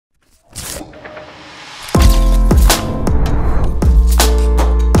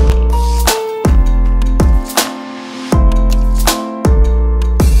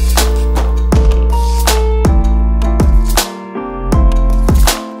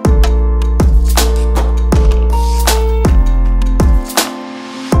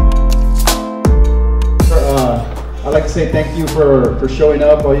say thank you for showing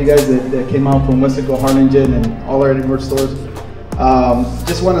up, all you guys that came out from Wesco, Harlingen, and all our import stores.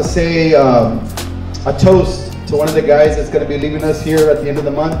 Just want to say a toast to one of the guys that's going to be leaving us here at the end of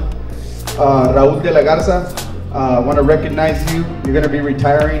the month, Raúl de la Garza. I want to recognize you. You're going to be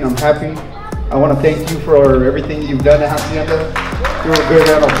retiring. I'm happy. I want to thank you for everything you've done at Hacienda. You're a good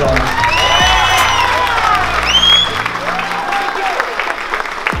round of applause.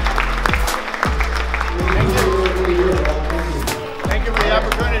 Thank you for the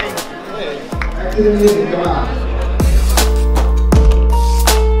opportunity. Come on.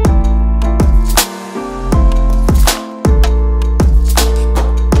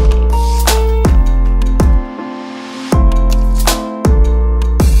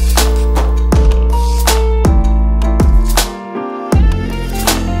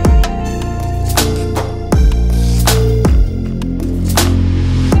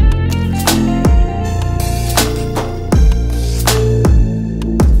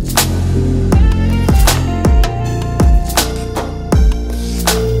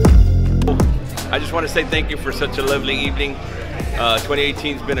 I just want to say thank you for such a lovely evening.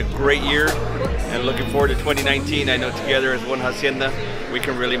 2018 has been a great year, and looking forward to 2019. I know together as one Hacienda, we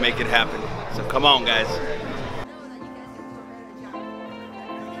can really make it happen. So come on, guys.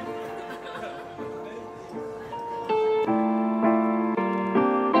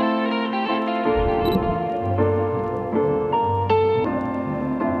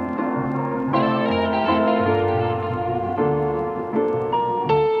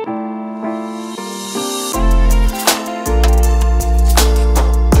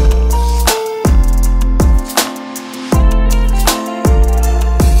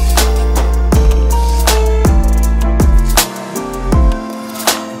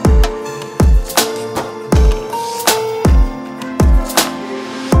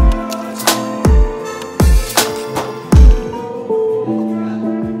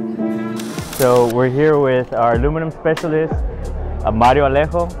 So we're here with our aluminum specialist, Mario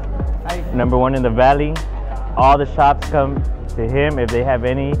Alejo, #1 in the Valley. All the shops come to him if they have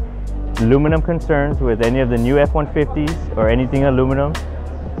any aluminum concerns with any of the new F-150s or anything aluminum.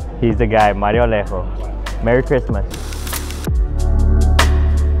 He's the guy, Mario Alejo. Merry Christmas.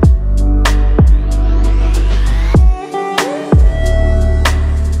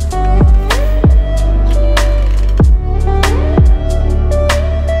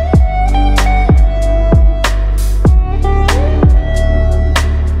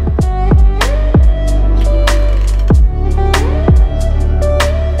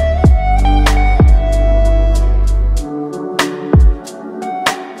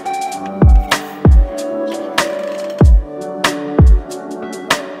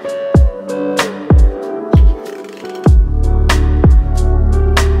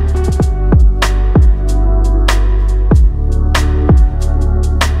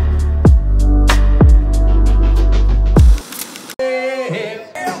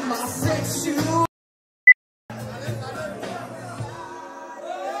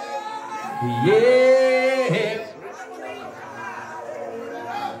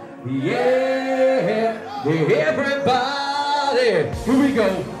 Yeah, everybody, here we go.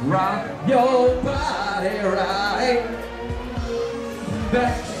 Rock your body right.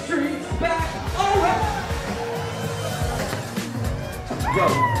 Back streets back, alright. Go,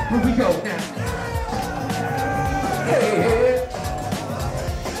 here we go now. Hey,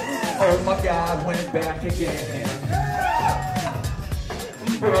 oh my God, went back again.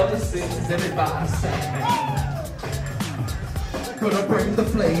 Brothers, sisters, everybody sing. Gonna bring the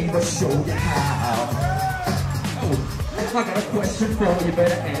flavor, show you how. Oh, I got a question for you,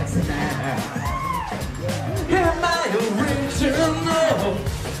 better answer now. Am I original?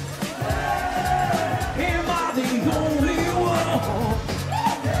 Am I the only one?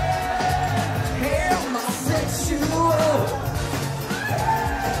 Am I sexual?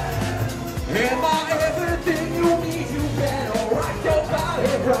 Am I everything you need? You better rock your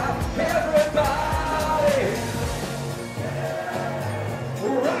body right, everybody.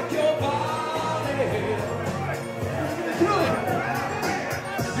 Rock your body. Do it.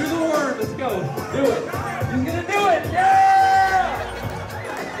 Do the worm. Let's go. Do it. He's gonna do it. Yeah.